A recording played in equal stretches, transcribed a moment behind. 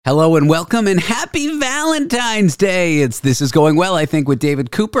Hello and welcome and happy Valentine's Day. This is going well, I think, with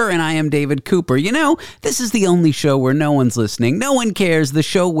David Cooper, and I am David Cooper. You know, this is the only show where no one's listening, no one cares, the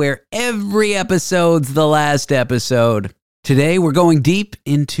show where every episode's the last episode. Today, we're going deep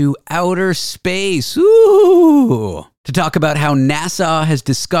into outer space. Ooh! To talk about how NASA has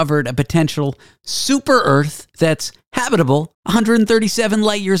discovered a potential super Earth that's habitable 137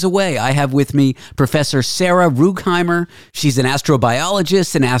 light years away. I have with me Professor Sarah Rugheimer. She's an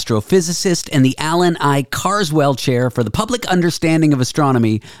astrobiologist, an astrophysicist, and the Alan I. Carswell Chair for the Public Understanding of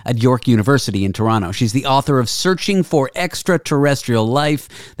Astronomy at York University in Toronto. She's the author of Searching for Extraterrestrial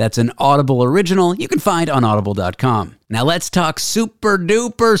Life. That's an Audible original you can find on audible.com. Now let's talk super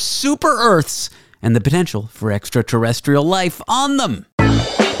duper super Earths and the potential for extraterrestrial life on them.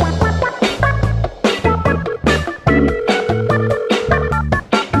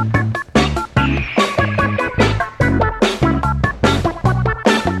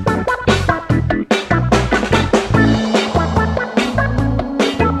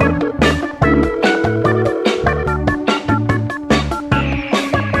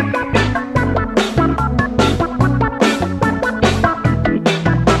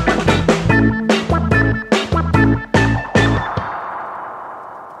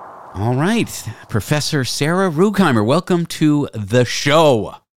 Professor Sarah Rugheimer, welcome to the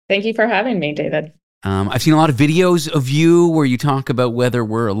show. Thank you for having me, David. I've seen a lot of videos of you where you talk about whether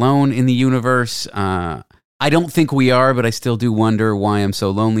we're alone in the universe. I don't think we are, but I still do wonder why I'm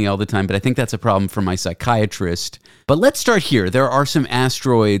so lonely all the time. But I think that's a problem for my psychiatrist. But let's start here. There are some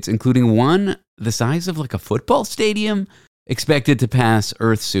asteroids, including one the size of like a football stadium, expected to pass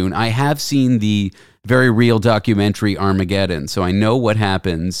Earth soon. I have seen the very real documentary Armageddon, so I know what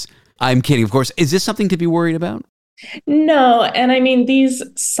happens. I'm kidding, of course. Is this something to be worried about? No. And I mean, these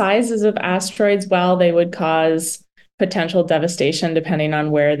sizes of asteroids, while they would cause potential devastation depending on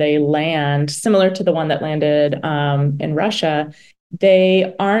where they land, similar to the one that landed in Russia,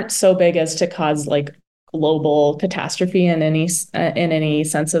 they aren't so big as to cause like global catastrophe in any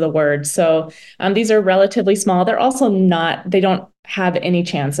sense of the word. So these are relatively small. They're also they don't have any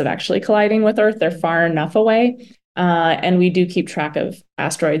chance of actually colliding with Earth. They're far enough away. And we do keep track of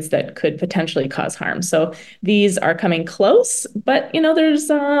asteroids that could potentially cause harm. So these are coming close, but, you know, there's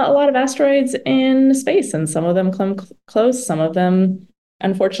a lot of asteroids in space, and some of them come close. Some of them,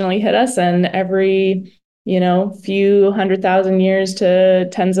 unfortunately, hit us. And every, few 100,000 years to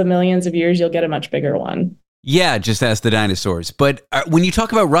tens of millions of years, you'll get a much bigger one. Yeah, just ask the dinosaurs. But when you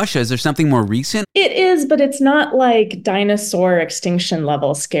talk about Russia, is there something more recent? It is, but it's not like dinosaur extinction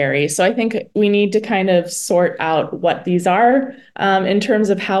level scary. So I think we need to kind of sort out what these are in terms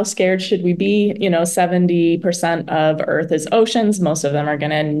of how scared should we be. 70% of Earth is oceans. Most of them are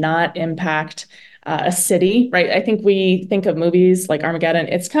going to not impact a city, right? I think we think of movies like Armageddon,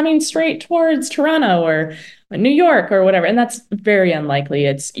 it's coming straight towards Toronto or New York or whatever. And that's very unlikely.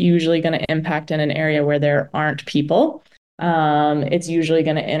 It's usually going to impact in an area where there aren't people. It's usually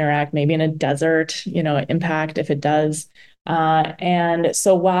going to interact maybe in a desert, impact if it does. And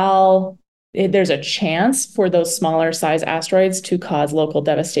so while there's a chance for those smaller size asteroids to cause local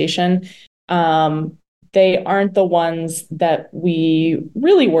devastation, they aren't the ones that we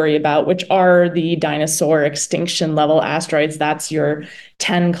really worry about, which are the dinosaur extinction level asteroids. That's your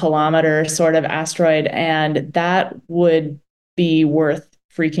 10-kilometer sort of asteroid. And that would be worth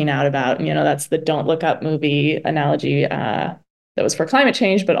freaking out about. That's the Don't Look Up movie analogy that was for climate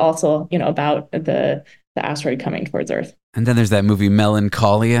change, but also, about the asteroid coming towards Earth. And then there's that movie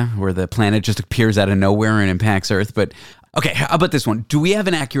Melancholia, where the planet just appears out of nowhere and impacts Earth. But okay, how about this one? Do we have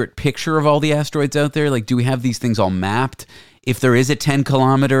an accurate picture of all the asteroids out there? Like, do we have these things all mapped? If there is a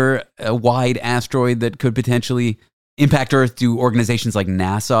 10-kilometer wide asteroid that could potentially impact Earth, do organizations like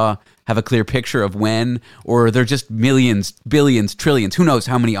NASA have a clear picture of when? Or are there just millions, billions, trillions, who knows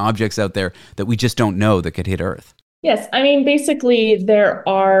how many objects out there that we just don't know that could hit Earth? Yes. I mean, basically, there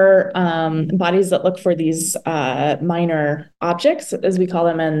are bodies that look for these minor objects, as we call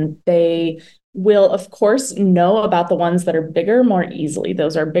them, and they will, of course, know about the ones that are bigger more easily.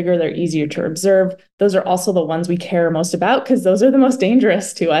 Those are bigger, they're easier to observe. Those are also the ones we care most about because those are the most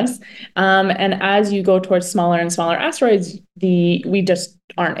dangerous to us. And as you go towards smaller and smaller asteroids, we just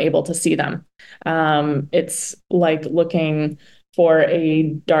aren't able to see them. It's like looking for a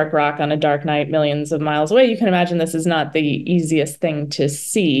dark rock on a dark night millions of miles away. You can imagine this is not the easiest thing to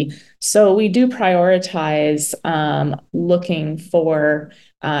see. So we do prioritize looking for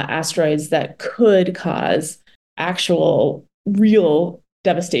asteroids that could cause actual real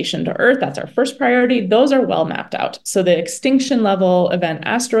devastation to Earth. That's our first priority. Those are well mapped out. So the extinction level event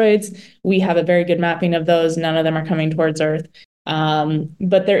asteroids, we have a very good mapping of those. None of them are coming towards Earth.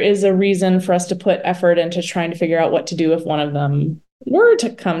 But there is a reason for us to put effort into trying to figure out what to do if one of them were to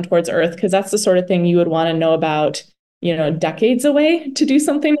come towards Earth, because that's the sort of thing you would want to know about, decades away to do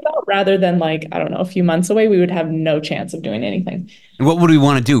something about, rather than like, I don't know, a few months away. We would have no chance of doing anything. And what would we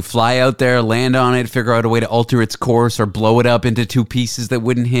want to do? Fly out there, land on it, figure out a way to alter its course, or blow it up into two pieces that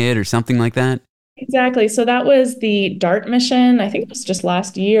wouldn't hit, or something like that? Exactly. So that was the DART mission. I think it was just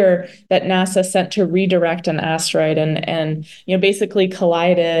last year that NASA sent to redirect an asteroid and basically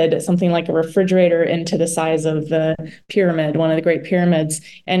collided something like a refrigerator into the size of the pyramid, one of the Great Pyramids,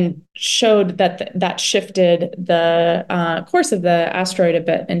 and showed that that shifted the course of the asteroid a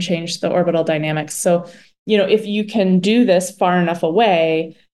bit and changed the orbital dynamics. So, if you can do this far enough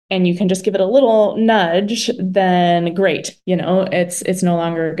away, and you can just give it a little nudge, then great. It's no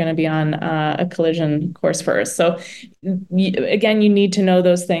longer going to be on a collision course for us. So again, you need to know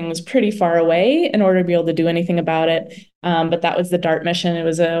those things pretty far away in order to be able to do anything about it. But that was the DART mission. It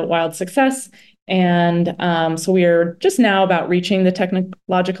was a wild success. And so we are just now about reaching the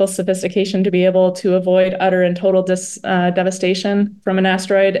technological sophistication to be able to avoid utter and total devastation from an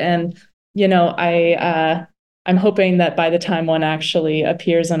asteroid. And, I'm hoping that by the time one actually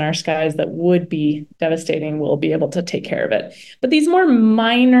appears in our skies that would be devastating, we'll be able to take care of it. But these more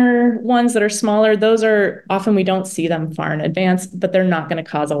minor ones that are smaller, those are often we don't see them far in advance, but they're not going to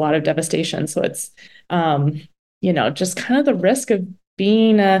cause a lot of devastation. So it's, just kind of the risk of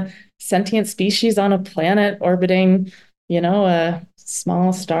being a sentient species on a planet orbiting, a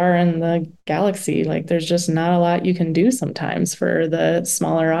small star in the galaxy. Like there's just not a lot you can do sometimes for the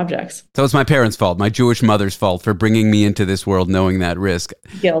smaller objects. So it's my parents' fault, my Jewish mother's fault for bringing me into this world knowing that risk.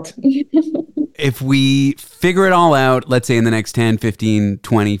 Guilt. If we figure it all out, let's say in the next 10, 15,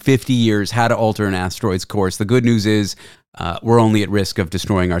 20, 50 years, how to alter an asteroid's course, the good news is we're only at risk of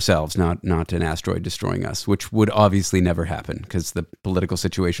destroying ourselves, not an asteroid destroying us, which would obviously never happen because the political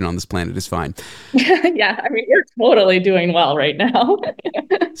situation on this planet is fine. Yeah, I mean, we're totally doing well right now.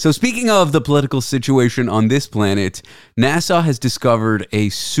 So speaking of the political situation on this planet, NASA has discovered a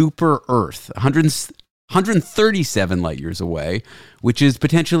super Earth, 137 light years away, which is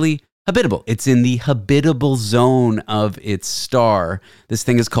potentially habitable. It's in the habitable zone of its star. This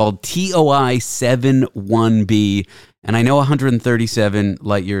thing is called TOI 71b. And I know 137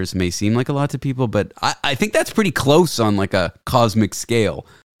 light years may seem like a lot to people, but I think that's pretty close on like a cosmic scale.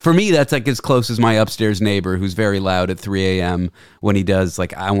 For me, that's like as close as my upstairs neighbor who's very loud at 3 a.m. when he does,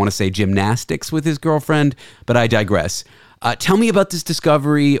 like, I want to say gymnastics with his girlfriend, but I digress. Tell me about this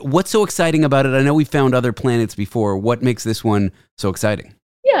discovery. What's so exciting about it? I know we found other planets before. What makes this one so exciting?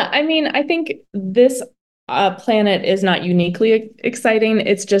 Yeah, I mean, I think this planet is not uniquely exciting.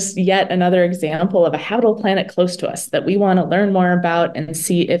 It's just yet another example of a habitable planet close to us that we want to learn more about and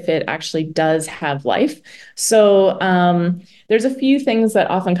see if it actually does have life. So there's a few things that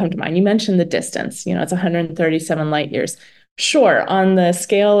often come to mind. You mentioned the distance, it's 137 light years. Sure, on the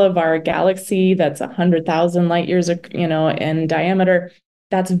scale of our galaxy, that's 100,000 light years, in diameter.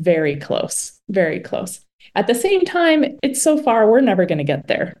 That's very close, very close. At the same time, it's so far, we're never going to get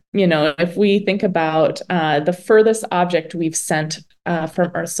there. If we think about the furthest object we've sent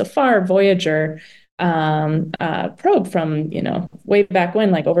from Earth so far, Voyager probe from, way back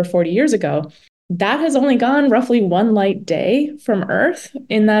when, like over 40 years ago, that has only gone roughly one light day from Earth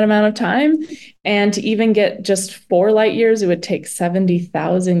in that amount of time. And to even get just 4 light years, it would take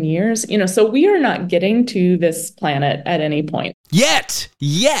 70,000 years. So we are not getting to this planet at any point. Yet.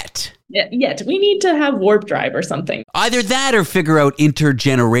 Yet. We need to have warp drive or something. Either that or figure out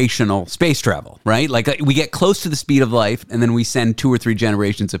intergenerational space travel, right? Like we get close to the speed of life and then we send 2 or 3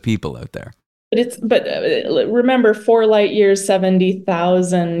 generations of people out there. But remember, 4 light years,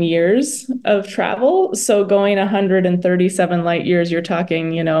 70,000 years of travel. So going 137 light years, you're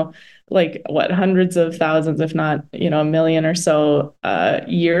talking, like what, hundreds of thousands, if not, a million or so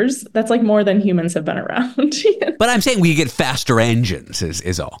years. That's like more than humans have been around. But I'm saying we get faster engines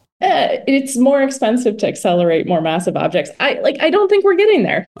is all. It's more expensive to accelerate more massive objects. I don't think we're getting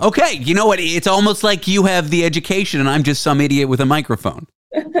there. Okay, you know what? It's almost like you have the education and I'm just some idiot with a microphone.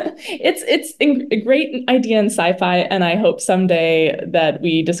 It's a great idea in sci-fi, and I hope someday that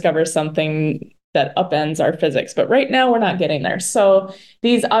we discover something that upends our physics. But right now, we're not getting there. So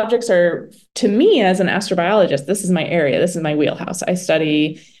these objects are, to me, as an astrobiologist, this is my area. This is my wheelhouse. I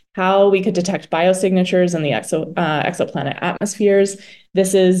study how we could detect biosignatures in the exoplanet atmospheres.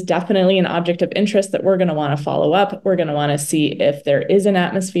 This is definitely an object of interest that we're going to want to follow up. We're going to want to see if there is an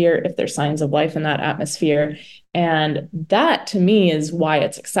atmosphere, if there's signs of life in that atmosphere. And that, to me, is why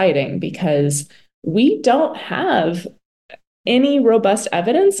it's exciting, because we don't have any robust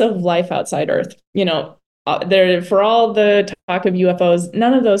evidence of life outside Earth. there for all the talk of UFOs,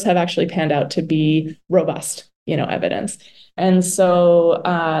 none of those have actually panned out to be robust, evidence. And so,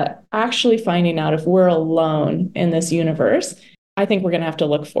 actually finding out if we're alone in this universe, I think we're going to have to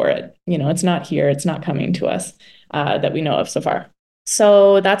look for it. It's not here, it's not coming to us that we know of so far.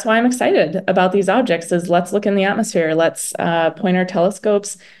 So that's why I'm excited about these objects. Is let's look in the atmosphere. Let's point our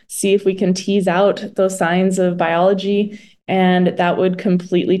telescopes, see if we can tease out those signs of biology, and that would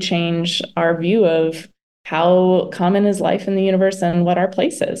completely change our view of how common is life in the universe and what our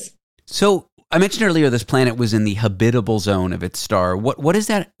place is. So I mentioned earlier this planet was in the habitable zone of its star. What is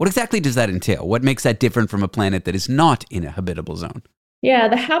that? What exactly does that entail? What makes that different from a planet that is not in a habitable zone? Yeah,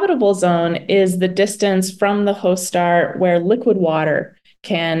 the habitable zone is the distance from the host star where liquid water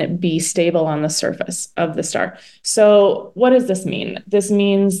can be stable on the surface of the star. So what does this mean? This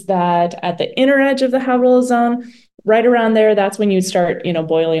means that at the inner edge of the habitable zone, right around there, that's when you start,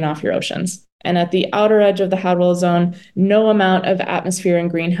 boiling off your oceans. And at the outer edge of the habitable zone, no amount of atmosphere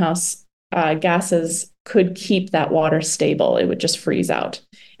and greenhouse gases could keep that water stable. It would just freeze out.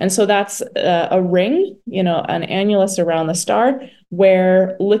 And so that's a ring, an annulus around the star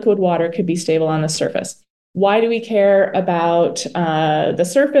where liquid water could be stable on the surface. Why do we care about the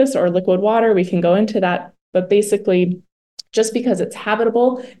surface or liquid water? We can go into that, but basically, just because it's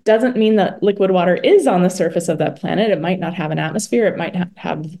habitable doesn't mean that liquid water is on the surface of that planet. It might not have an atmosphere. It might not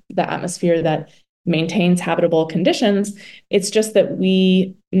have the atmosphere that maintains habitable conditions. It's just that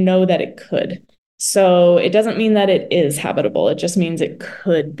we know that it could. So it doesn't mean that it is habitable. It just means it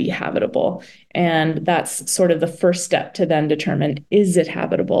could be habitable. And that's sort of the first step to then determine, is it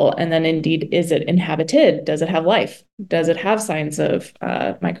habitable? And then indeed, is it inhabited? Does it have life? Does it have signs of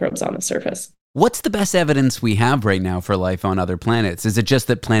microbes on the surface? What's the best evidence we have right now for life on other planets? Is it just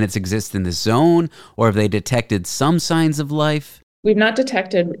that planets exist in this zone, or have they detected some signs of life? We've not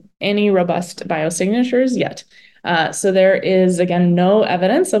detected any robust biosignatures yet. So there is, again, no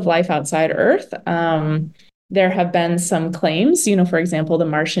evidence of life outside Earth. There have been some claims, for example, the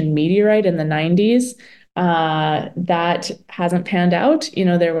Martian meteorite in the 90s, that hasn't panned out.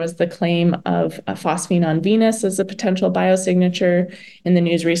 There was the claim of a phosphine on Venus as a potential biosignature. In the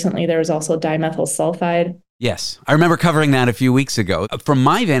news recently, there was also dimethyl sulfide. Yes, I remember covering that a few weeks ago. From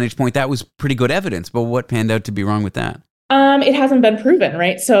my vantage point, that was pretty good evidence, but what panned out to be wrong with that? It hasn't been proven,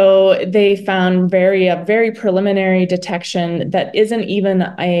 right? So they found a very preliminary detection that isn't even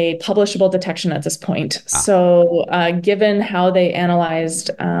a publishable detection at this point. So given how they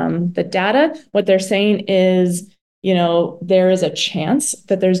analyzed the data, what they're saying is, there is a chance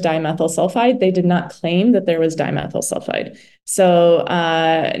that there's dimethyl sulfide. They did not claim that there was dimethyl sulfide. So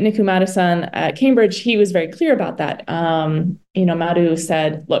Niku Madison at Cambridge, he was very clear about that. Madhu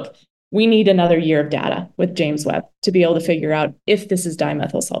said, look, we need another year of data with James Webb to be able to figure out if this is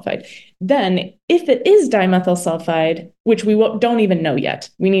dimethyl sulfide. Then, if it is dimethyl sulfide, which we don't even know yet,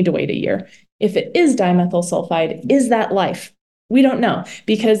 we need to wait a year. If it is dimethyl sulfide, is that life? We don't know,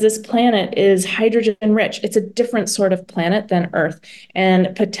 because this planet is hydrogen rich. It's a different sort of planet than Earth.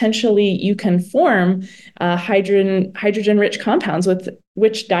 And potentially you can form hydrogen rich compounds with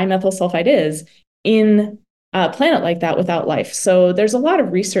which dimethyl sulfide is in a planet like that without life. So there's a lot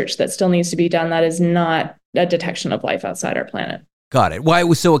of research that still needs to be done that is not a detection of life outside our planet. Got it. Why it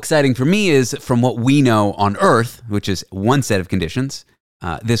was so exciting for me is from what we know on Earth, which is one set of conditions,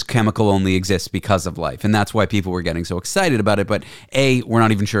 this chemical only exists because of life. And that's why people were getting so excited about it. But A, we're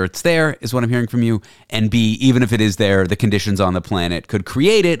not even sure it's there, is what I'm hearing from you. And B, even if it is there, the conditions on the planet could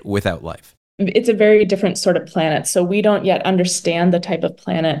create it without life. It's a very different sort of planet. So we don't yet understand the type of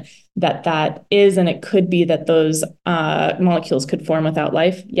planet that is, and it could be that those molecules could form without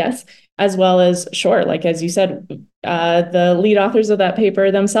life, yes, as well as, sure, like as you said, the lead authors of that paper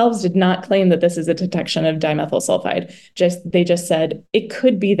themselves did not claim that this is a detection of dimethyl sulfide. They just said it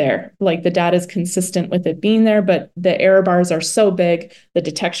could be there. Like the data is consistent with it being there, but the error bars are so big, the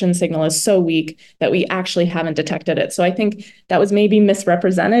detection signal is so weak that we actually haven't detected it. So I think that was maybe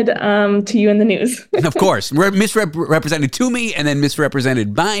misrepresented to you in the news. Of course, misrepresented to me and then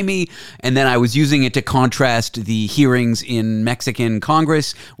misrepresented by me. And then I was using it to contrast the hearings in Mexican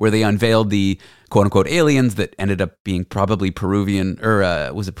Congress where they unveiled the quote-unquote aliens that ended up being probably Peruvian, or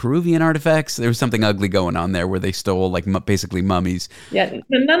was it Peruvian artifacts? There was something ugly going on there where they stole like basically mummies. Yeah,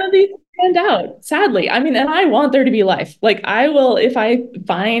 none of these panned out, sadly. I mean, and I want there to be life. Like I will, if I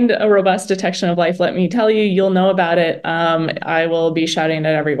find a robust detection of life, let me tell you, you'll know about it. I will be shouting it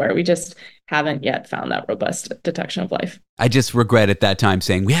everywhere. We just haven't yet found that robust detection of life. I just regret at that time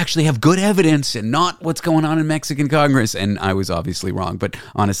saying we actually have good evidence and not what's going on in Mexican Congress. And I was obviously wrong. But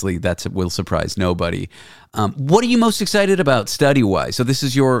honestly, that will surprise nobody. What are you most excited about study-wise? So this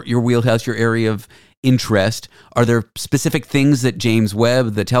is your wheelhouse, your area of interest. Are there specific things that James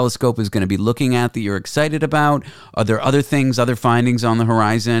Webb, the telescope, is going to be looking at that you're excited about? Are there other things, other findings on the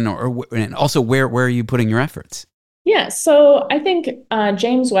horizon? And also, where are you putting your efforts? Yeah, so I think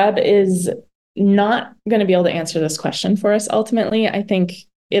James Webb is not going to be able to answer this question for us ultimately. I think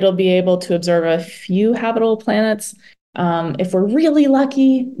it'll be able to observe a few habitable planets. If we're really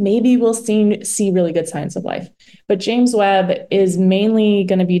lucky, maybe we'll see really good signs of life. But James Webb is mainly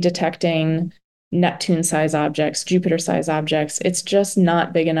going to be detecting Neptune-sized objects, Jupiter-sized objects. It's just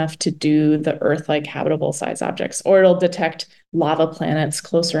not big enough to do the Earth-like habitable size objects, or it'll detect lava planets,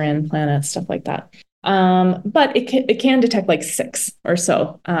 closer in planets, stuff like that. But it can detect like 6 or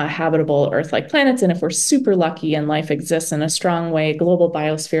so habitable Earth-like planets. And if we're super lucky and life exists in a strong way, global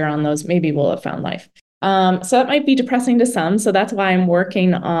biosphere on those, maybe we'll have found life. So that might be depressing to some. So that's why I'm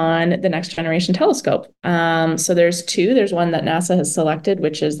working on the next generation telescope. So there's 2. There's one that NASA has selected,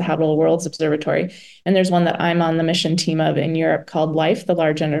 which is the Habitable Worlds Observatory. And there's one that I'm on the mission team of in Europe called LIFE, the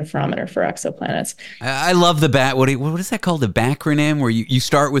Large Interferometer for Exoplanets. I love the what is that called? The backronym where you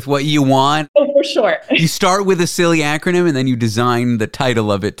start with what you want. Oh, for sure. You start with a silly acronym and then you design the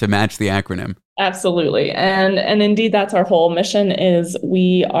title of it to match the acronym. Absolutely. And indeed, that's our whole mission is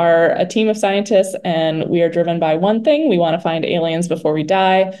we are a team of scientists and we are driven by one thing. We want to find aliens before we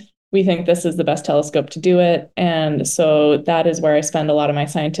die. We think this is the best telescope to do it. And so that is where I spend a lot of my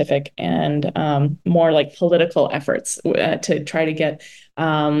scientific and more like political efforts to try to get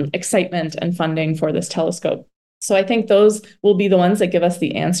excitement and funding for this telescope. So I think those will be the ones that give us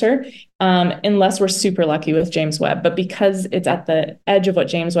the answer, unless we're super lucky with James Webb. But because it's at the edge of what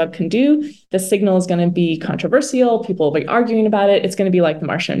James Webb can do, the signal is going to be controversial. People will be arguing about it. It's going to be like the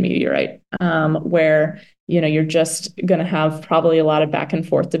Martian meteorite, where you're just going to have probably a lot of back and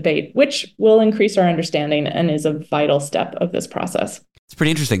forth debate, which will increase our understanding and is a vital step of this process. It's pretty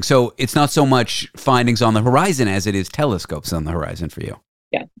interesting. So it's not so much findings on the horizon as it is telescopes on the horizon for you.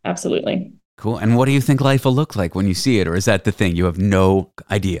 Yeah, absolutely. Cool. And what do you think life will look like when you see it? Or is that the thing? You have no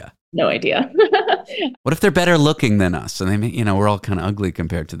idea? No idea. What if they're better looking than us? And we're all kind of ugly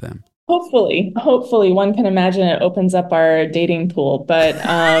compared to them. Hopefully, one can imagine it opens up our dating pool. But,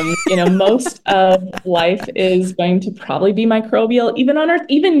 most of life is going to probably be microbial, even on Earth,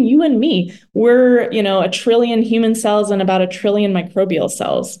 even you and me. We're, 1 trillion human cells and about 1 trillion microbial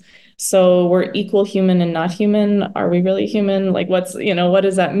cells. So we're equal human and not human. Are we really human? Like what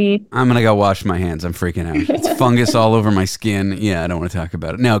does that mean? I'm going to go wash my hands. I'm freaking out. It's fungus all over my skin. Yeah, I don't want to talk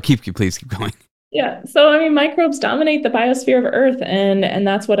about it. No, please keep going. Yeah. So, microbes dominate the biosphere of Earth, and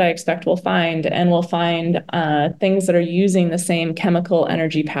that's what I expect we'll find. And we'll find things that are using the same chemical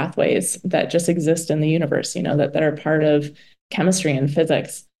energy pathways that just exist in the universe, that are part of chemistry and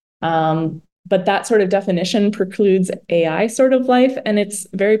physics. But that sort of definition precludes AI sort of life. And it's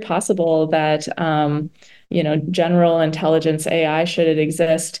very possible that, general intelligence AI, should it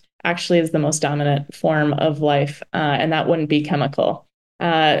exist, actually is the most dominant form of life. And that wouldn't be chemical.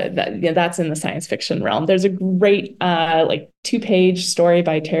 That's in the science fiction realm. There's a great 2-page story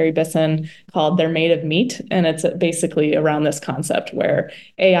by Terry Bisson called "They're Made of Meat," and it's basically around this concept where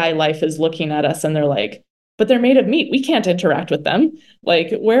AI life is looking at us and they're like, but they're made of meat. We can't interact with them.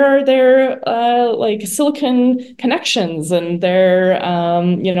 Like, where are their silicon connections and their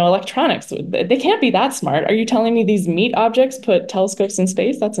electronics? They can't be that smart. Are you telling me these meat objects put telescopes in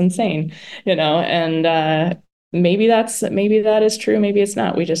space? That's insane. And maybe that is true. Maybe it's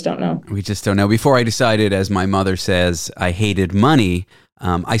not. We just don't know. We just don't know. Before I decided, as my mother says, I hated money,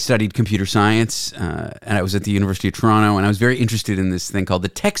 I studied computer science, and I was at the University of Toronto, and I was very interested in this thing called the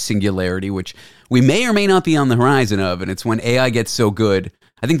tech singularity, which we may or may not be on the horizon of, and it's when AI gets so good.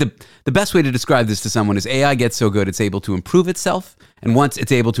 I think the best way to describe this to someone is AI gets so good it's able to improve itself, and once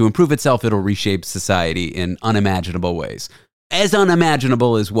it's able to improve itself, it'll reshape society in unimaginable ways. As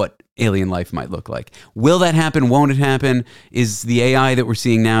unimaginable as what alien life might look like. Will that happen? Won't it happen? Is the AI that we're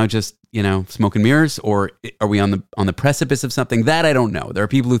seeing now just, smoke and mirrors, or are we on the precipice of something? That I don't know. There are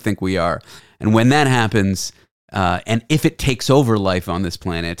people who think we are. And when that happens, and if it takes over life on this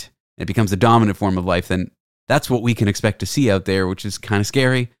planet, it becomes the dominant form of life, then that's what we can expect to see out there, which is kind of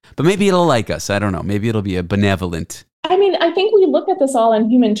scary. But maybe it'll like us. I don't know. Maybe it'll be a benevolent. I think we look at this all in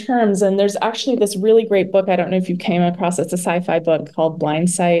human terms, and there's actually this really great book. I don't know if you came across it. It's a sci-fi book called Blind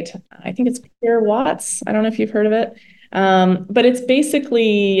Sight. I think it's Pierre Watts. I don't know if you've heard of it. But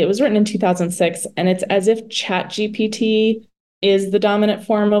it was written in 2006, and it's as if ChatGPT is the dominant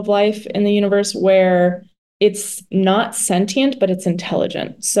form of life in the universe, where it's not sentient, but it's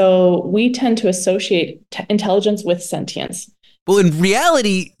intelligent. So we tend to associate intelligence with sentience. Well, in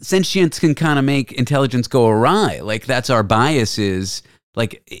reality, sentience can kind of make intelligence go awry. Like that's our bias is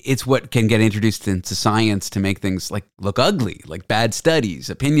like it's what can get introduced into science to make things like look ugly, like bad studies,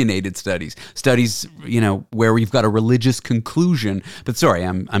 opinionated studies, where we've got a religious conclusion. But sorry,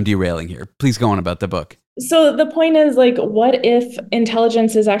 I'm derailing here. Please go on about the book. So the point is, like, what if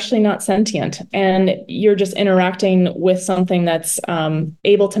intelligence is actually not sentient and you're just interacting with something that's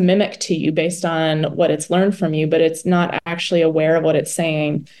able to mimic to you based on what it's learned from you, but it's not actually aware of what it's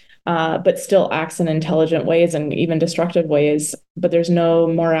saying, but still acts in intelligent ways and even destructive ways, but there's no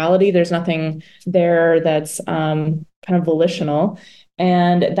morality, there's nothing there that's kind of volitional.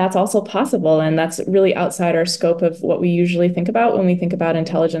 And that's also possible. And that's really outside our scope of what we usually think about when we think about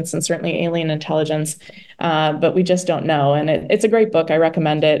intelligence, and certainly alien intelligence. But we just don't know. And it's a great book. I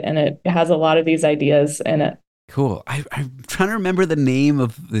recommend it. And it has a lot of these ideas in it. Cool. I'm trying to remember the name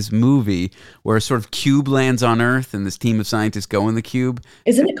of this movie where a sort of cube lands on Earth and this team of scientists go in the cube.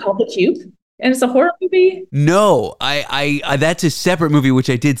 Isn't it called The Cube? And it's a horror movie? No, I that's a separate movie which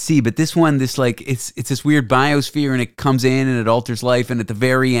I did see, but this one, it's this weird biosphere and it comes in and it alters life, and at the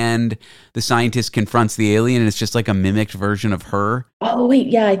very end, the scientist confronts the alien and it's just like a mimicked version of her. Oh wait,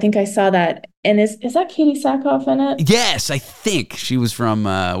 yeah, I think I saw that. And is that Katie Sackhoff in it? Yes, I think she was from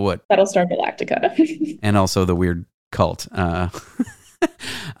what? Battlestar Galactica. And also the weird cult.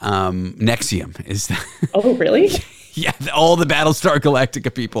 Nexium is that. Oh, really? Yeah, all the Battlestar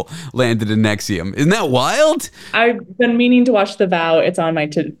Galactica people landed in Nexium. Isn't that wild? I've been meaning to watch The Vow. It's on my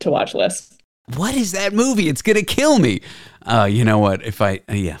to-watch list. What is that movie? It's going to kill me. You know what? Forget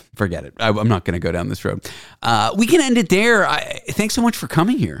it. I'm not going to go down this road. We can end it there. Thanks so much for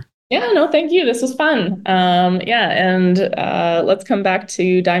coming here. Yeah, no, thank you. This was fun. And let's come back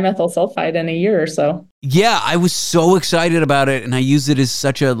to dimethyl sulfide in a year or so. Yeah, I was so excited about it, and I used it as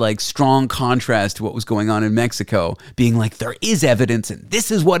such a strong contrast to what was going on in Mexico, being like, there is evidence, and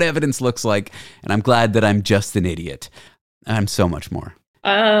this is what evidence looks like, and I'm glad that I'm just an idiot. I'm so much more.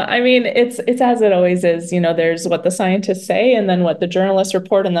 It's as it always is. There's what the scientists say, and then what the journalists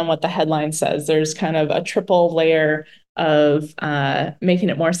report, and then what the headline says. There's kind of a triple layer of making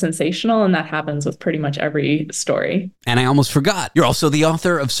it more sensational, and that happens with pretty much every story. And I almost forgot, you're also the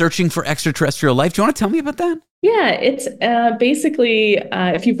author of Searching for Extraterrestrial Life. Do you want to tell me about that? Yeah, it's basically,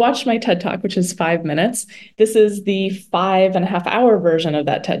 if you've watched my TED Talk, which is 5 minutes, this is the 5.5 hour version of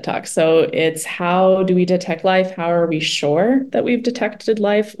that TED Talk. So it's how do we detect life? How are we sure that we've detected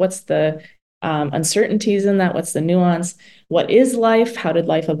life? What's the uncertainties in that? What's the nuance? What is life? How did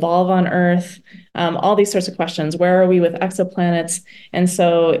life evolve on Earth? All these sorts of questions. Where are we with exoplanets? And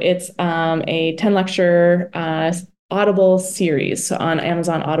so it's a 10-lecture Audible series on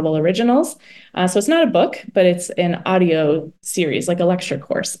Amazon Audible Originals. So it's not a book, but it's an audio series, like a lecture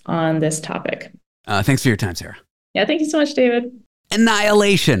course on this topic. Thanks for your time, Sarah. Yeah, thank you so much, David.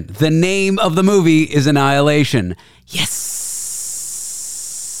 Annihilation. The name of the movie is Annihilation. Yes.